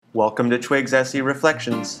Welcome to Twig's SE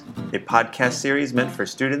Reflections, a podcast series meant for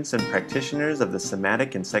students and practitioners of the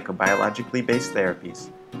somatic and psychobiologically based therapies.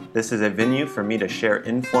 This is a venue for me to share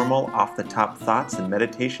informal, off-the-top thoughts and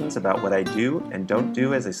meditations about what I do and don't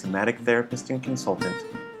do as a somatic therapist and consultant,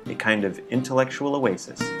 a kind of intellectual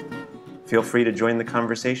oasis. Feel free to join the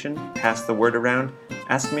conversation, pass the word around,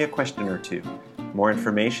 ask me a question or two. More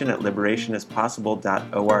information at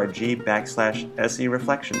liberationispossible.org/SE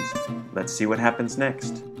Reflections. Let's see what happens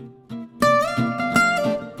next.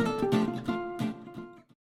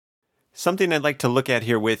 Something I'd like to look at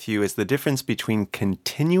here with you is the difference between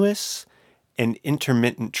continuous and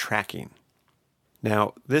intermittent tracking.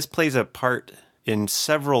 Now, this plays a part in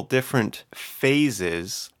several different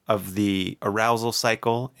phases of the arousal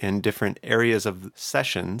cycle and different areas of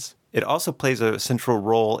sessions. It also plays a central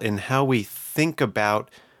role in how we think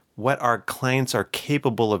about what our clients are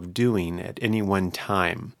capable of doing at any one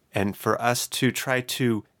time. And for us to try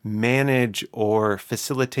to manage or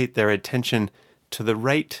facilitate their attention to the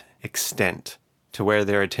right extent, to where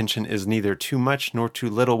their attention is neither too much nor too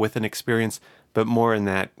little with an experience, but more in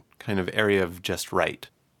that kind of area of just right.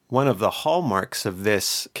 One of the hallmarks of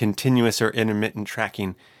this continuous or intermittent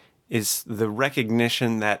tracking is the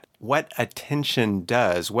recognition that what attention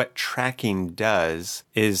does, what tracking does,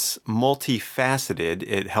 is multifaceted.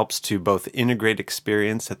 It helps to both integrate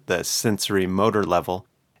experience at the sensory motor level.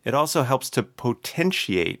 It also helps to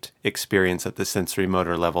potentiate experience at the sensory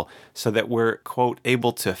motor level so that we're, quote,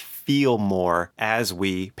 able to feel more as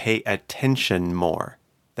we pay attention more.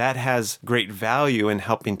 That has great value in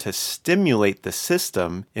helping to stimulate the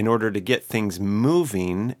system in order to get things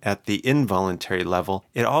moving at the involuntary level.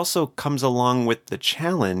 It also comes along with the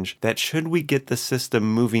challenge that should we get the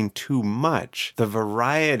system moving too much, the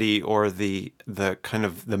variety or the kind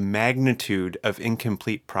of the magnitude of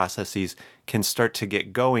incomplete processes can start to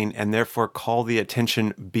get going and therefore call the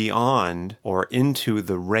attention beyond or into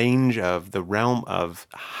the range of the realm of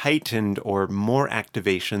heightened or more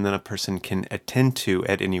activation than a person can attend to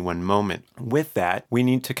at any one moment. With that, we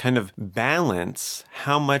need to kind of balance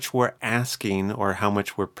how much we're asking or how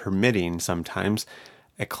much we're permitting sometimes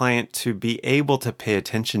a client to be able to pay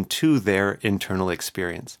attention to their internal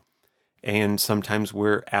experience. And sometimes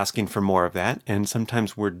we're asking for more of that, and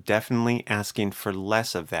sometimes we're definitely asking for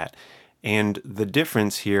less of that. And the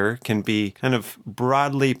difference here can be kind of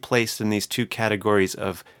broadly placed in these two categories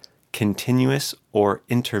of continuous or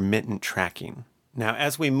intermittent tracking. Now,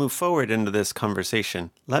 as we move forward into this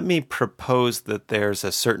conversation, let me propose that there's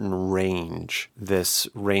a certain range, this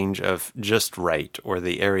range of just right, or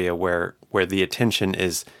the area where the attention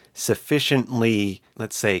is sufficiently,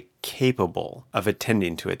 let's say, capable of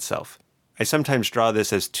attending to itself. I sometimes draw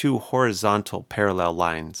this as two horizontal parallel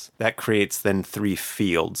lines. That creates then three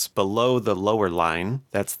fields. Below the lower line,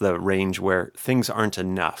 that's the range where things aren't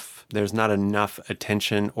enough. There's not enough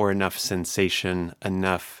attention or enough sensation,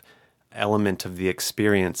 enough element of the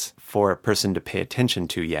experience for a person to pay attention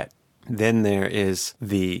to yet. Then there is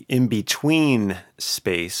the in-between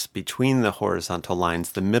space between the horizontal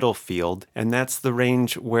lines, the middle field, and that's the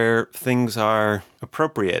range where things are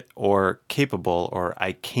appropriate or capable, or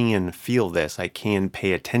I can feel this, I can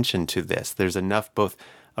pay attention to this. There's enough both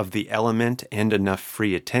of the element and enough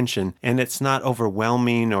free attention, and it's not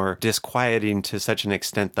overwhelming or disquieting to such an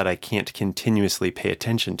extent that I can't continuously pay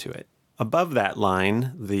attention to it. Above that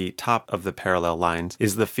line, the top of the parallel lines,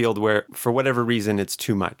 is the field where, for whatever reason, it's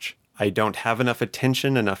too much. I don't have enough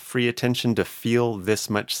attention, enough free attention to feel this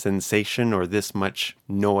much sensation or this much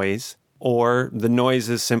noise. Or the noise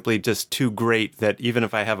is simply just too great that even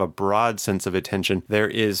if I have a broad sense of attention, there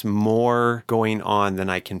is more going on than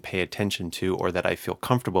I can pay attention to or that I feel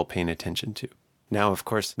comfortable paying attention to. Now, of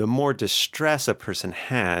course, the more distress a person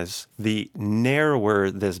has, the narrower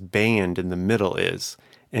this band in the middle is.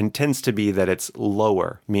 And tends to be that it's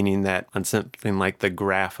lower, meaning that on something like the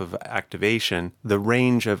graph of activation, the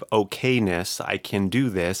range of okayness, I can do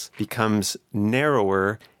this, becomes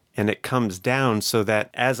narrower and it comes down so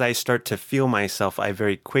that as I start to feel myself, I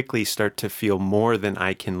very quickly start to feel more than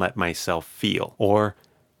I can let myself feel, or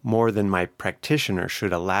more than my practitioner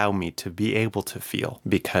should allow me to be able to feel,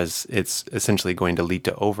 because it's essentially going to lead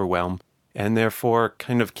to overwhelm. And therefore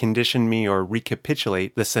kind of condition me or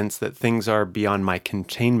recapitulate the sense that things are beyond my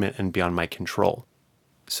containment and beyond my control.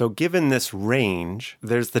 So given this range,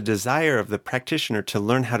 there's the desire of the practitioner to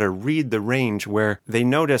learn how to read the range where they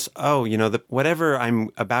notice, whatever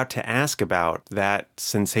I'm about to ask about, that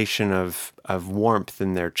sensation of warmth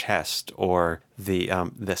in their chest or the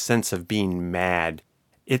sense of being mad,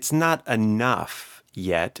 it's not enough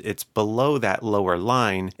yet. It's below that lower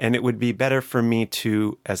line, and it would be better for me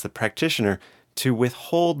to, as the practitioner, to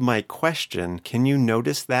withhold my question. Can you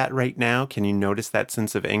notice that right now? Can you notice that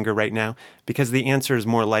sense of anger right now? Because the answer is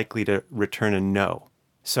more likely to return a no.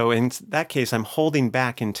 So in that case, I'm holding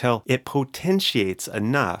back until it potentiates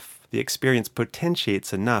enough. The experience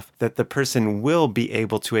potentiates enough that the person will be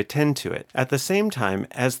able to attend to it. At the same time,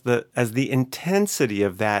 as the intensity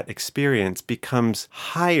of that experience becomes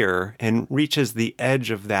higher and reaches the edge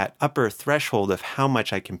of that upper threshold of how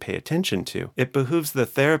much I can pay attention to, it behooves the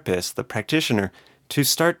therapist, the practitioner, to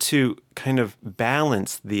start to kind of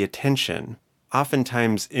balance the attention.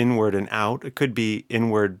 Oftentimes inward and out. It could be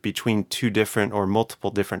inward between two different or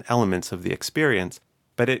multiple different elements of the experience,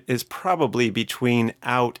 but it is probably between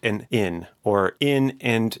out and in, or in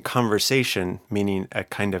and conversation, meaning a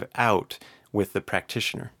kind of out with the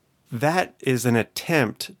practitioner. That is an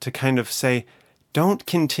attempt to kind of say, don't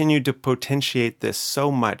continue to potentiate this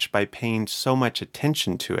so much by paying so much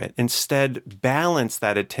attention to it. Instead, balance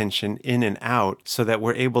that attention in and out so that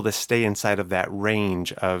we're able to stay inside of that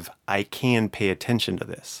range of, I can pay attention to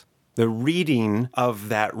this. The reading of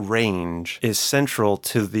that range is central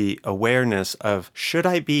to the awareness of, should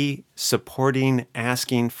I be supporting,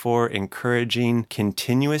 asking for, encouraging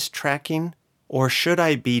continuous tracking? Or should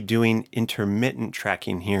I be doing intermittent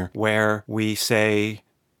tracking here, where we say,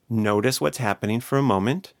 notice what's happening for a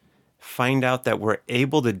moment, find out that we're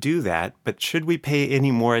able to do that, but should we pay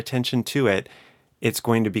any more attention to it, it's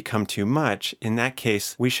going to become too much. In that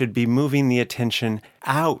case, we should be moving the attention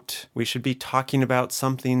out. We should be talking about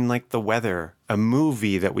something like the weather, a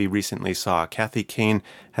movie that we recently saw. Kathy Kane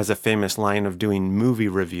has a famous line of doing movie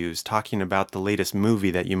reviews, talking about the latest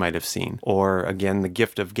movie that you might have seen. Or again, the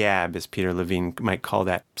gift of gab, as Peter Levine might call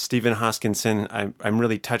that. Stephen Hoskinson, I'm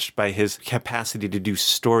really touched by his capacity to do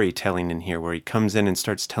storytelling in here, where he comes in and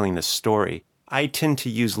starts telling a story. I tend to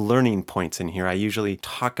use learning points in here. I usually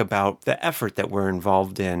talk about the effort that we're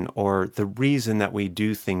involved in, or the reason that we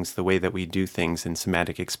do things the way that we do things in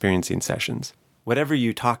somatic experiencing sessions. Whatever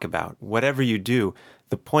you talk about, whatever you do,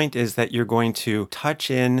 the point is that you're going to touch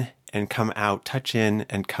in and come out, touch in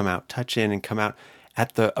and come out, touch in and come out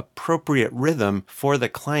at the appropriate rhythm for the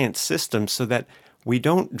client's system, so that we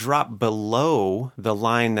don't drop below the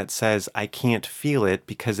line that says, I can't feel it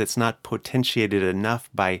because it's not potentiated enough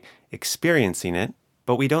by experiencing it,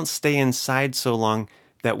 but we don't stay inside so long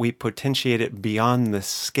that we potentiate it beyond the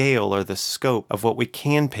scale or the scope of what we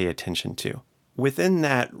can pay attention to. Within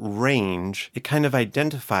that range, it kind of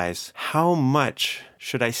identifies how much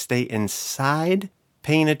should I stay inside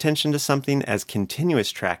paying attention to something as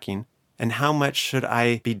continuous tracking, and how much should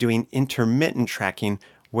I be doing intermittent tracking,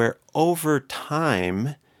 where over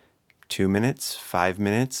time, 2 minutes, 5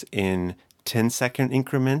 minutes, in 10-second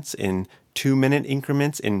increments, in 2-minute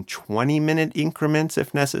increments, in 20-minute increments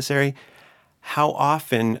if necessary. How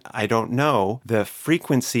often, I don't know. The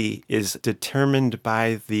frequency is determined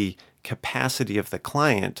by the capacity of the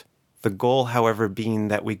client. The goal, however, being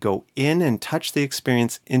that we go in and touch the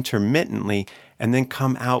experience intermittently and then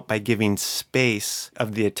come out by giving space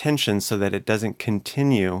of the attention so that it doesn't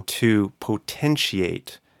continue to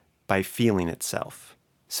potentiate by feeling itself.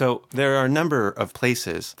 So there are a number of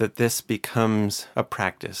places that this becomes a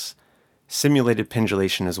practice. Simulated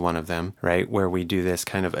pendulation is one of them, right? Where we do this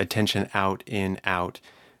kind of attention out, in, out,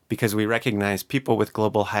 because we recognize people with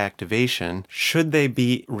global high activation, should they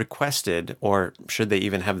be requested, or should they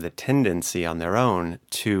even have the tendency on their own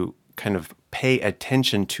to kind of pay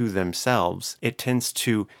attention to themselves, it tends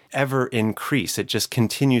to ever increase. It just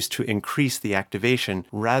continues to increase the activation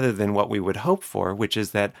rather than what we would hope for, which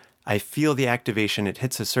is that I feel the activation, it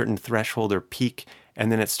hits a certain threshold or peak,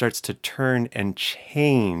 and then it starts to turn and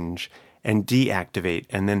change and deactivate.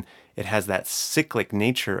 And then it has that cyclic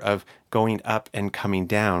nature of going up and coming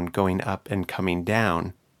down, going up and coming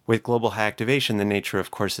down. With global high activation, the nature,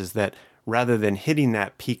 of course, is that rather than hitting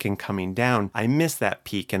that peak and coming down, I miss that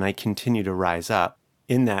peak and I continue to rise up.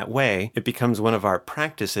 In that way, it becomes one of our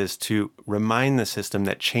practices to remind the system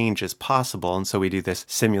that change is possible. And so we do this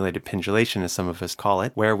simulated pendulation, as some of us call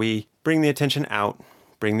it, where we bring the attention out,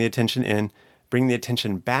 bring the attention in, bring the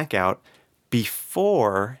attention back out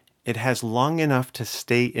before it has long enough to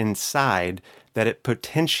stay inside that it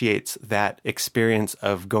potentiates that experience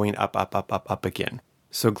of going up, up, up, up, up again.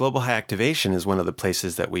 So global high activation is one of the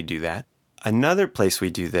places that we do that. Another place we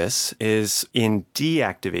do this is in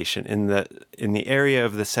deactivation, in the area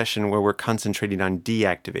of the session where we're concentrating on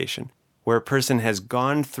deactivation, where a person has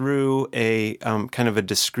gone through a kind of a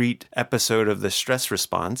discrete episode of the stress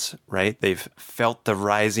response, right? They've felt the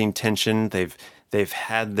rising tension. They've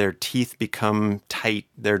had their teeth become tight,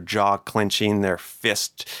 their jaw clenching, their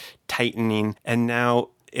fist tightening, and now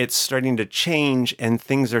it's starting to change and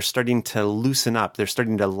things are starting to loosen up. They're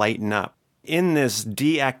starting to lighten up. In this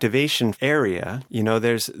deactivation area,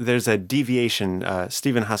 there's a deviation.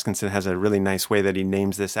 Stephen Hoskinson has a really nice way that he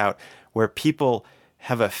names this out, where people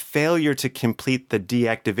have a failure to complete the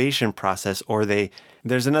deactivation process, or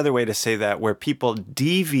there's another way to say that, where people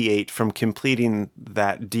deviate from completing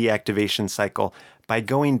that deactivation cycle by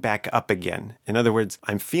going back up again. In other words,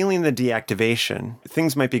 I'm feeling the deactivation.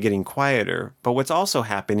 Things might be getting quieter, but what's also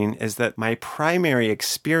happening is that my primary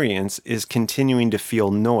experience is continuing to feel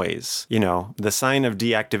noise. The sign of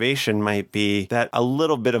deactivation might be that a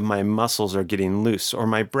little bit of my muscles are getting loose, or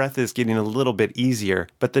my breath is getting a little bit easier.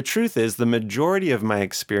 But the truth is, the majority of my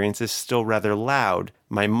experience is still rather loud.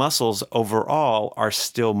 My muscles overall are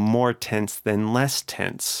still more tense than less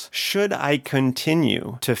tense. Should I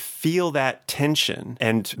continue to feel that tension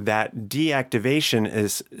and that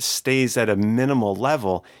deactivation stays at a minimal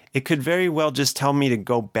level, it could very well just tell me to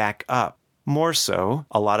go back up. More so,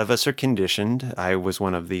 a lot of us are conditioned, I was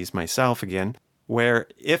one of these myself again, where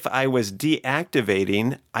if I was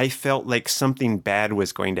deactivating, I felt like something bad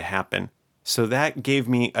was going to happen. So that gave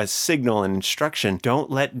me a signal and instruction. Don't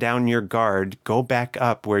let down your guard. Go back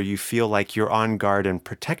up where you feel like you're on guard and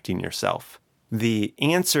protecting yourself. The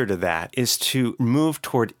answer to that is to move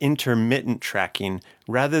toward intermittent tracking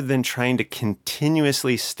rather than trying to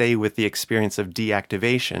continuously stay with the experience of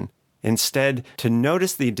deactivation. Instead, to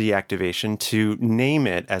notice the deactivation, to name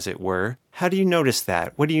it, as it were. How do you notice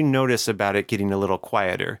that? What do you notice about it getting a little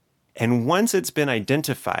quieter? And once it's been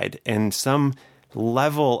identified and some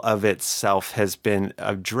level of itself has been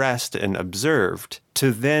addressed and observed,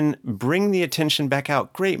 to then bring the attention back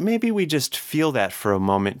out. Great, maybe we just feel that for a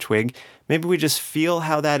moment, Twig. Maybe we just feel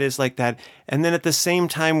how that is like that. And then at the same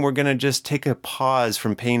time, we're going to just take a pause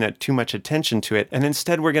from paying too much attention to it. And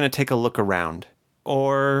instead, we're going to take a look around.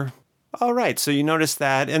 Or, all right, so you notice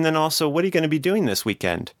that. And then also, what are you going to be doing this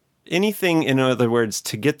weekend? Anything, in other words,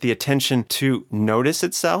 to get the attention to notice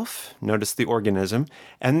itself, notice the organism,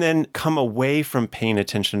 and then come away from paying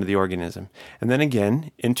attention to the organism. And then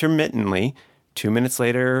again, intermittently, 2 minutes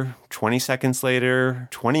later, 20 seconds later,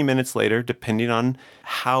 20 minutes later, depending on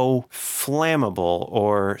how flammable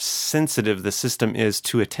or sensitive the system is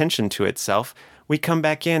to attention to itself, we come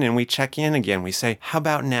back in and we check in again. We say, how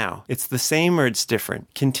about now? It's the same or it's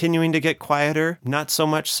different? Continuing to get quieter? Not so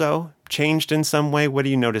much so? Changed in some way? What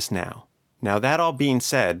do you notice now? Now, that all being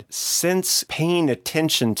said, since paying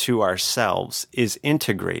attention to ourselves is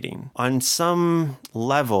integrating, on some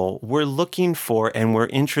level, we're looking for and we're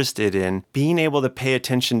interested in being able to pay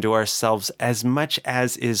attention to ourselves as much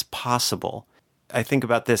as is possible. I think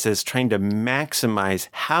about this as trying to maximize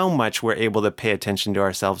how much we're able to pay attention to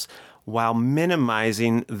ourselves while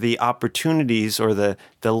minimizing the opportunities or the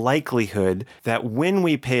likelihood that when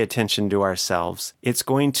we pay attention to ourselves, it's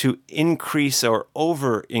going to increase or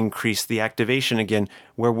over-increase the activation again,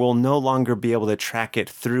 where we'll no longer be able to track it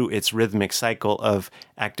through its rhythmic cycle of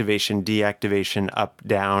activation, deactivation, up,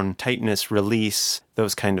 down, tightness, release,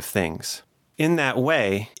 those kind of things. In that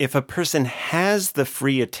way, if a person has the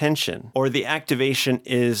free attention, or the activation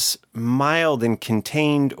is mild and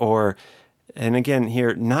contained, and again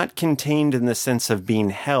here, not contained in the sense of being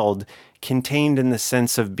held, contained in the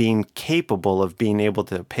sense of being capable of being able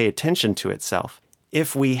to pay attention to itself.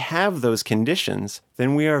 If we have those conditions,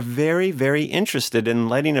 then we are very, very interested in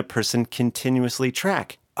letting a person continuously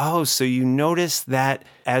track. Oh, so you notice that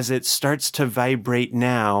as it starts to vibrate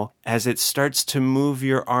now, as it starts to move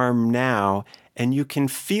your arm now, and you can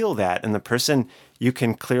feel that. And the person, you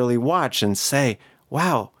can clearly watch and say,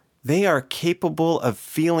 wow, they are capable of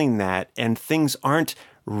feeling that, and things aren't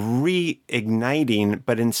reigniting,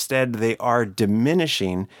 but instead they are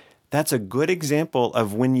diminishing. That's a good example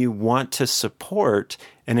of when you want to support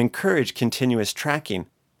and encourage continuous tracking.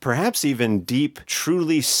 Perhaps even deep,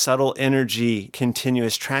 truly subtle energy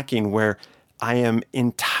continuous tracking, where I am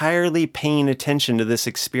entirely paying attention to this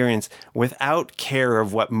experience without care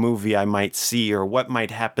of what movie I might see or what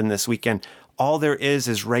might happen this weekend. All there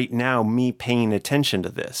is right now me paying attention to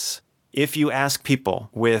this. If you ask people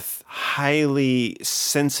with highly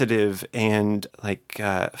sensitive and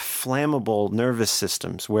flammable nervous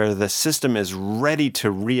systems, where the system is ready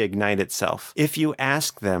to reignite itself, if you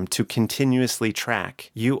ask them to continuously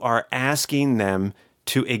track, you are asking them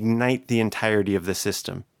to ignite the entirety of the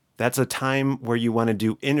system. That's a time where you want to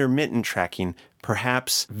do intermittent tracking,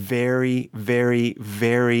 perhaps very, very,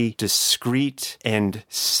 very discrete and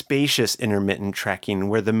spacious intermittent tracking,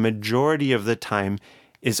 where the majority of the time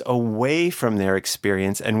is away from their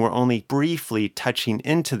experience and we're only briefly touching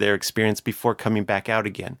into their experience before coming back out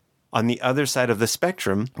again. On the other side of the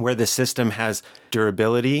spectrum, where the system has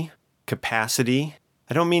durability, capacity,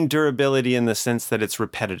 I don't mean durability in the sense that it's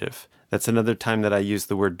repetitive. That's another time that I use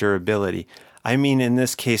the word durability. I mean in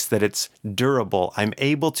this case that it's durable. I'm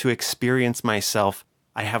able to experience myself.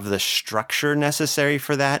 I have the structure necessary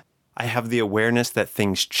for that. I have the awareness that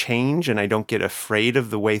things change and I don't get afraid of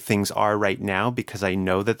the way things are right now because I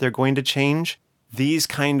know that they're going to change. These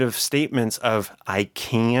kind of statements of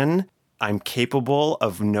I'm capable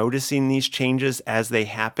of noticing these changes as they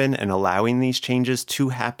happen and allowing these changes to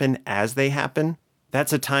happen as they happen.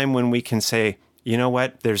 That's a time when we can say, you know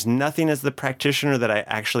what, there's nothing as the practitioner that I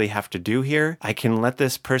actually have to do here. I can let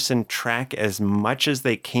this person track as much as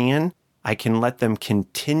they can. I can let them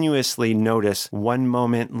continuously notice one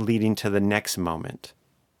moment leading to the next moment.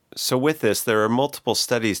 So with this, there are multiple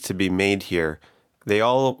studies to be made here. They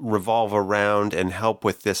all revolve around and help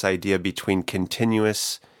with this idea between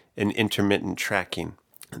continuous and intermittent tracking.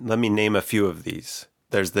 Let me name a few of these.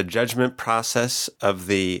 There's the judgment process of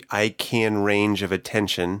the ICANN range of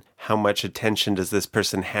attention. How much attention does this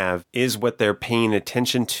person have? Is what they're paying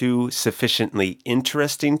attention to sufficiently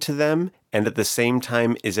interesting to them? And at the same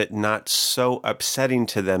time, is it not so upsetting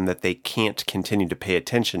to them that they can't continue to pay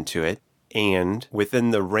attention to it? And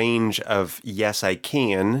within the range of yes, I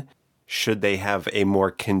can, should they have a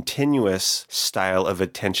more continuous style of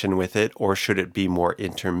attention with it, or should it be more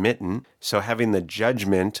intermittent? So having the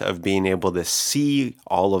judgment of being able to see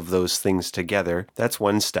all of those things together, that's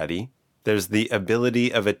one study. There's the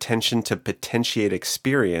ability of attention to potentiate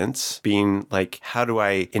experience, being like, how do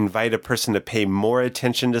I invite a person to pay more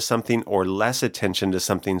attention to something or less attention to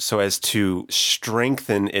something so as to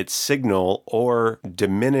strengthen its signal or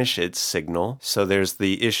diminish its signal? So there's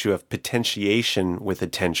the issue of potentiation with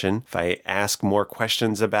attention. If I ask more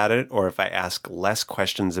questions about it, or if I ask less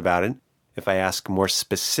questions about it, if I ask more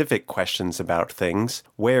specific questions about things,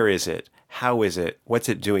 where is it? How is it? What's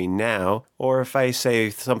it doing now? Or if I say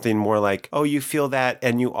something more like, oh, you feel that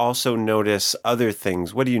and you also notice other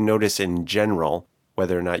things. What do you notice in general?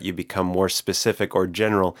 Whether or not you become more specific or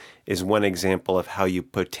general is one example of how you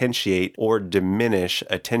potentiate or diminish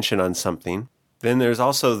attention on something. Then there's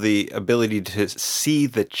also the ability to see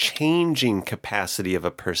the changing capacity of a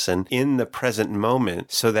person in the present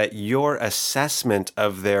moment so that your assessment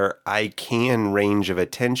of their I can range of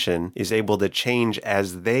attention is able to change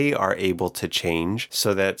as they are able to change,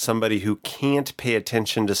 so that somebody who can't pay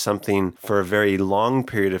attention to something for a very long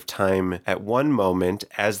period of time at one moment,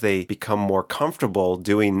 as they become more comfortable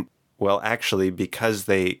doing actually, because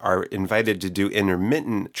they are invited to do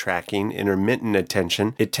intermittent tracking, intermittent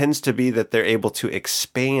attention, it tends to be that they're able to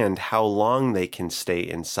expand how long they can stay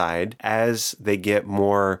inside as they get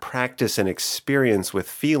more practice and experience with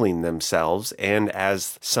feeling themselves, and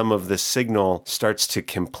as some of the signal starts to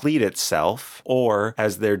complete itself, or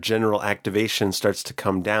as their general activation starts to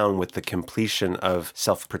come down with the completion of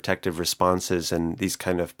self-protective responses and these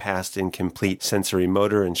kind of past incomplete sensory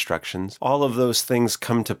motor instructions. All of those things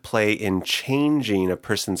come to play in changing a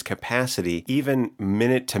person's capacity, even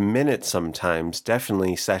minute to minute sometimes,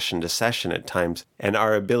 definitely session to session at times, and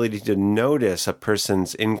our ability to notice a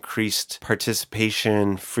person's increased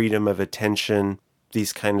participation, freedom of attention.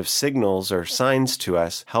 These kind of signals or signs to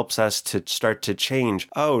us helps us to start to change.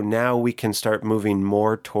 Oh, now we can start moving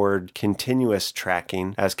more toward continuous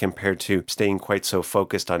tracking as compared to staying quite so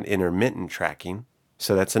focused on intermittent tracking.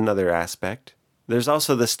 So that's another aspect. There's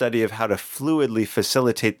also the study of how to fluidly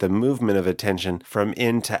facilitate the movement of attention from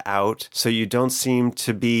in to out so you don't seem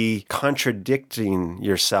to be contradicting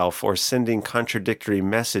yourself or sending contradictory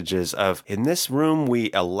messages of, in this room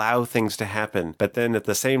we allow things to happen, but then at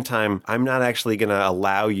the same time, I'm not actually going to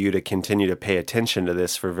allow you to continue to pay attention to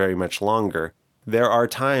this for very much longer. There are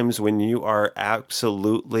times when you are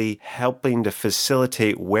absolutely helping to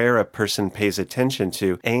facilitate where a person pays attention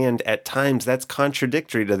to, and at times that's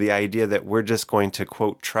contradictory to the idea that we're just going to,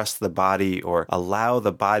 quote, trust the body or allow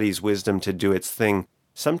the body's wisdom to do its thing.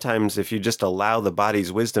 Sometimes if you just allow the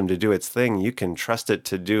body's wisdom to do its thing, you can trust it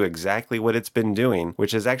to do exactly what it's been doing,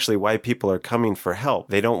 which is actually why people are coming for help.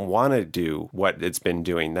 They don't want to do what it's been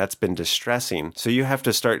doing. That's been distressing. So you have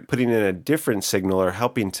to start putting in a different signal or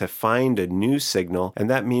helping to find a new signal, and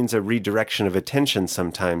that means a redirection of attention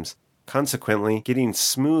sometimes. Consequently, getting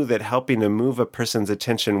smooth at helping to move a person's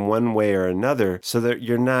attention one way or another so that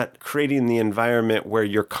you're not creating the environment where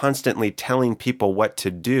you're constantly telling people what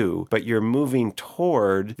to do, but you're moving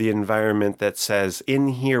toward the environment that says, in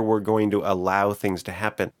here we're going to allow things to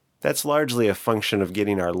happen. That's largely a function of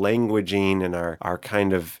getting our languaging and our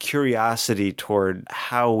kind of curiosity toward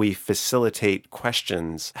how we facilitate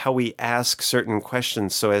questions, how we ask certain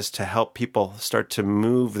questions so as to help people start to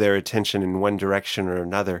move their attention in one direction or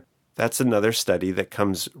another. That's another study that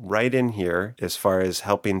comes right in here as far as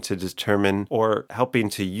helping to determine or helping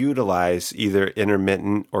to utilize either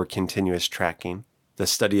intermittent or continuous tracking. The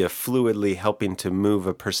study of fluidly helping to move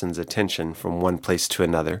a person's attention from one place to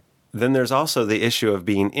another. Then there's also the issue of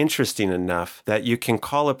being interesting enough that you can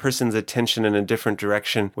call a person's attention in a different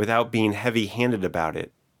direction without being heavy-handed about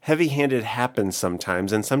it. Heavy-handed happens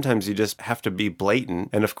sometimes, and sometimes you just have to be blatant.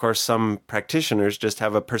 And of course, some practitioners just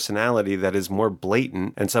have a personality that is more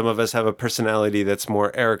blatant, and some of us have a personality that's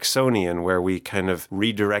more Ericksonian, where we kind of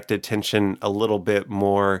redirect attention a little bit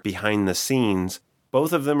more behind the scenes.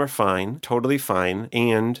 Both of them are fine, totally fine,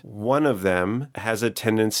 and one of them has a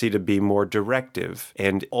tendency to be more directive.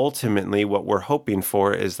 And ultimately, what we're hoping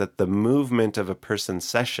for is that the movement of a person's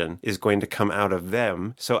session is going to come out of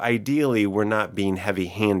them. So ideally, we're not being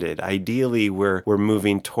heavy-handed. Ideally, we're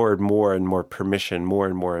moving toward more and more permission, more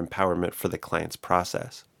and more empowerment for the client's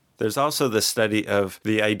process. There's also the study of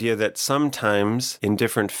the idea that sometimes in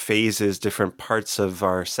different phases, different parts of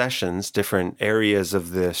our sessions, different areas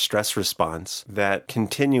of the stress response, that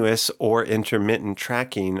continuous or intermittent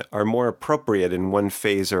tracking are more appropriate in one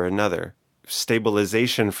phase or another.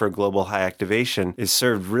 Stabilization for global high activation is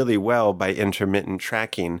served really well by intermittent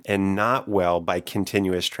tracking and not well by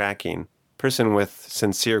continuous tracking. Person with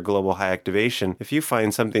sincere global high activation, if you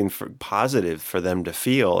find something positive for them to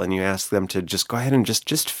feel and you ask them to just go ahead and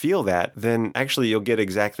just feel that, then actually you'll get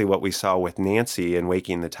exactly what we saw with Nancy in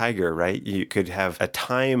Waking the Tiger, right? You could have a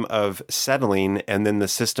time of settling and then the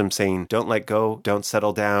system saying, don't let go, don't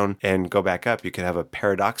settle down, and go back up. You could have a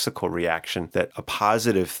paradoxical reaction that a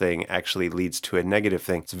positive thing actually leads to a negative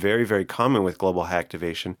thing. It's very, very common with global high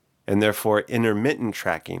activation. And therefore, intermittent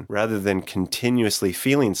tracking, rather than continuously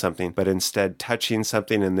feeling something, but instead touching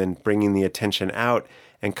something and then bringing the attention out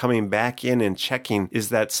and coming back in and checking, is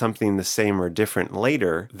that something the same or different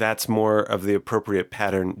later? That's more of the appropriate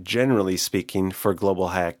pattern, generally speaking, for global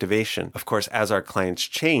high activation. Of course, as our clients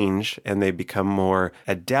change and they become more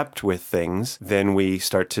adept with things, then we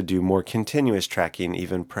start to do more continuous tracking,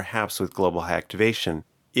 even perhaps with global high activation,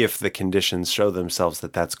 if the conditions show themselves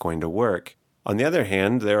that that's going to work. On the other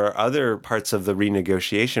hand, there are other parts of the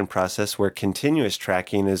renegotiation process where continuous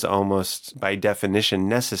tracking is almost by definition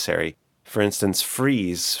necessary. For instance,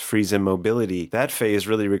 freeze immobility. That phase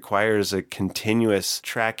really requires a continuous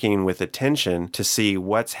tracking with attention to see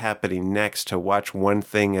what's happening next, to watch one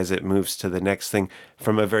thing as it moves to the next thing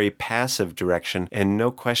from a very passive direction. And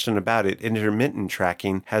no question about it, intermittent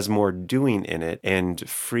tracking has more doing in it, and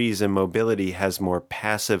freeze immobility has more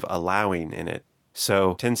passive allowing in it.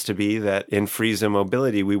 So it tends to be that in freeze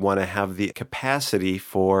immobility, we want to have the capacity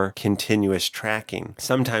for continuous tracking.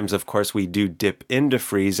 Sometimes, of course, we do dip into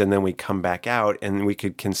freeze and then we come back out, and we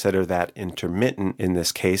could consider that intermittent in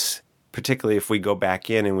this case, particularly if we go back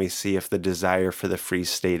in and we see if the desire for the freeze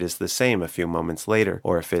state is the same a few moments later,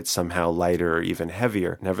 or if it's somehow lighter or even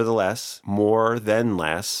heavier. Nevertheless, more than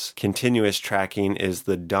less, continuous tracking is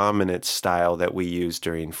the dominant style that we use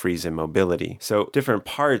during freeze immobility. So different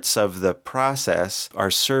parts of the process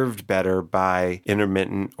are served better by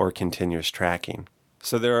intermittent or continuous tracking.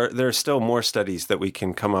 So there are still more studies that we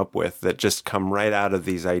can come up with that just come right out of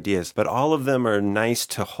these ideas, but all of them are nice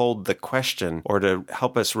to hold the question or to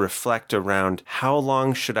help us reflect around how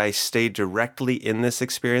long should I stay directly in this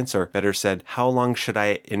experience, or better said, how long should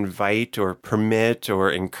I invite or permit or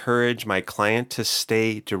encourage my client to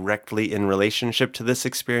stay directly in relationship to this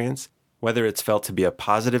experience? Whether it's felt to be a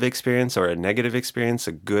positive experience or a negative experience,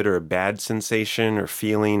 a good or a bad sensation or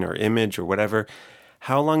feeling or image or whatever,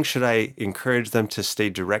 how long should I encourage them to stay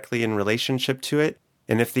directly in relationship to it?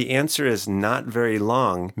 And if the answer is not very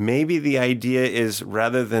long, maybe the idea is,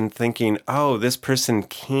 rather than thinking, oh, this person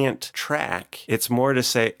can't track, it's more to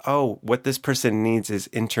say, oh, what this person needs is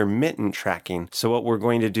intermittent tracking. So what we're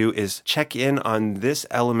going to do is check in on this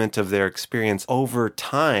element of their experience over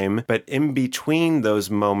time, but in between those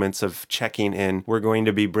moments of checking in, we're going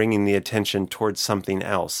to be bringing the attention towards something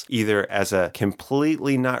else, either as a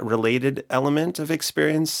completely not related element of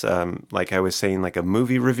experience, like I was saying, like a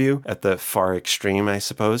movie review at the far extreme, I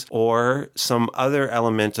suppose, or some other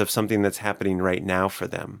element of something that's happening right now for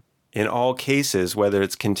them. In all cases, whether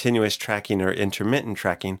it's continuous tracking or intermittent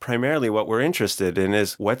tracking, primarily what we're interested in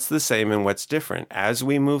is what's the same and what's different. As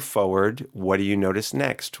we move forward, what do you notice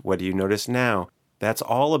next? What do you notice now? That's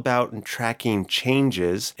all about tracking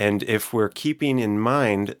changes, and if we're keeping in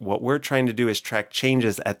mind what we're trying to do is track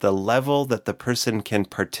changes at the level that the person can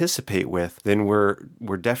participate with, then we're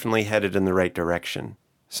definitely headed in the right direction.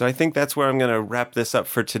 So I think that's where I'm going to wrap this up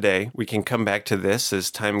for today. We can come back to this as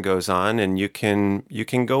time goes on, and you can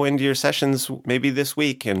go into your sessions maybe this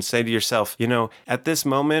week and say to yourself, at this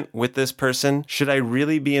moment with this person, should I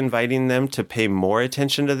really be inviting them to pay more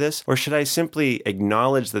attention to this? Or should I simply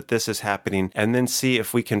acknowledge that this is happening and then see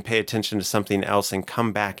if we can pay attention to something else and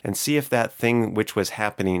come back and see if that thing which was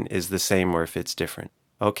happening is the same or if it's different?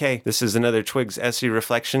 Okay, this is another Twigs Essay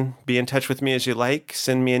Reflection. Be in touch with me as you like.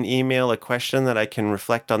 Send me an email, a question that I can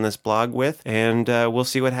reflect on this blog with, and we'll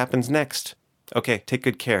see what happens next. Okay, take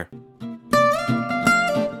good care.